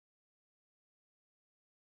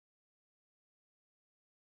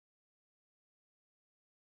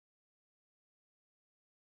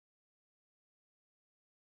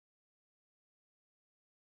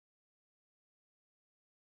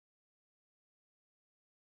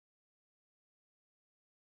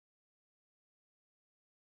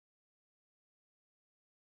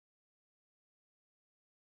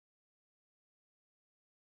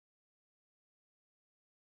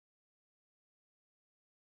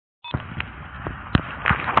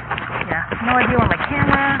No idea where my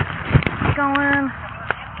camera is going.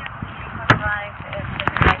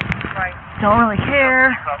 Don't really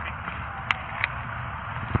care.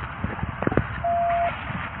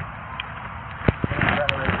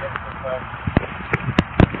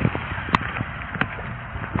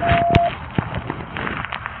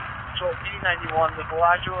 Control D91, the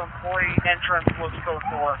Bellagio employee entrance was code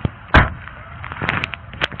 4.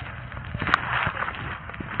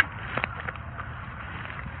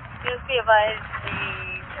 Just be advised the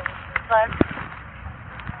flag.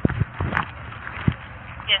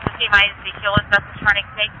 Yes, just be advised the Hewlett bus is trying to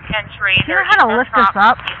make entry. Do you know how to lift this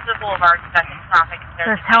up? The boulevard expecting traffic.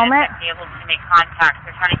 This helmet? Be able to make contact.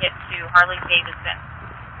 They're trying to get to Harley Davidson.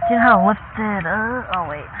 Do you know how to lift it up? Oh,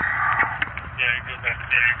 wait.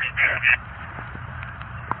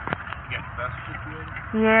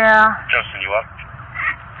 Yeah. Justin, you up?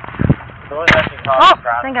 Oh,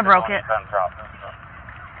 I think I broke it.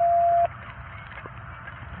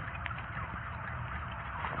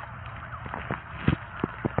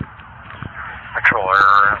 Control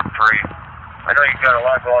error M3. I know you've got a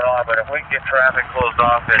lot going on, but if we can get traffic closed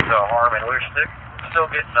off at Harmon, we're still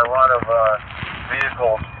getting a lot of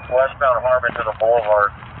vehicles westbound Harmon to the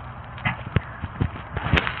boulevard.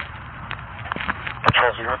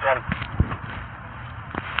 Control 010.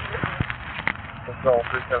 Control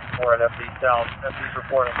 374 at FD South. FD's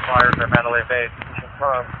reporting fires at Mandalay Bay.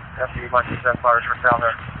 Confirm. FD might be sent fires from down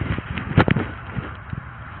there.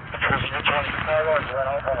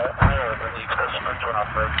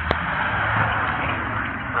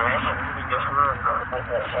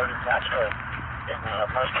 Sergeant Castro, and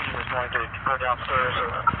my team is going to go downstairs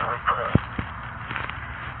and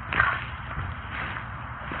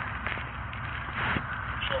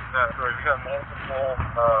We got multiple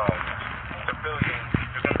civilians.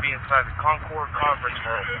 They're going to be inside the Concord conference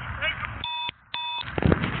room. We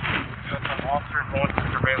got some officers going to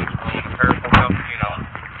surveillance room in the Paris Hotel Casino.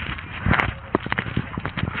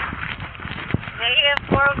 Negative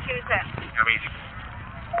 402 set. Amazing.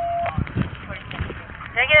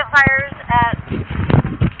 Negative fires at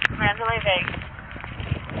Mandalay Bay.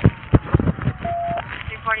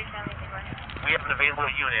 347. we have an available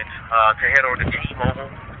unit to head over to T-Mobile,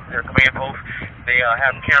 their command post. They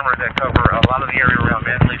have cameras that cover a lot of the area around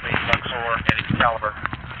Mandalay Bay, Luxor, and Excalibur.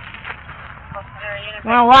 You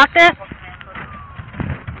want to lock this?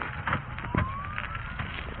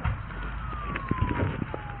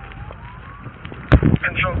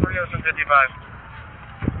 Control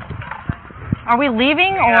 30755. Are we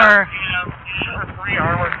leaving, or? Yeah, 3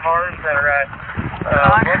 armored cars that are at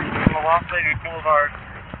Las Vegas Boulevard.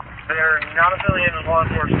 They're not affiliated with law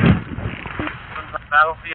enforcement. Battlefield.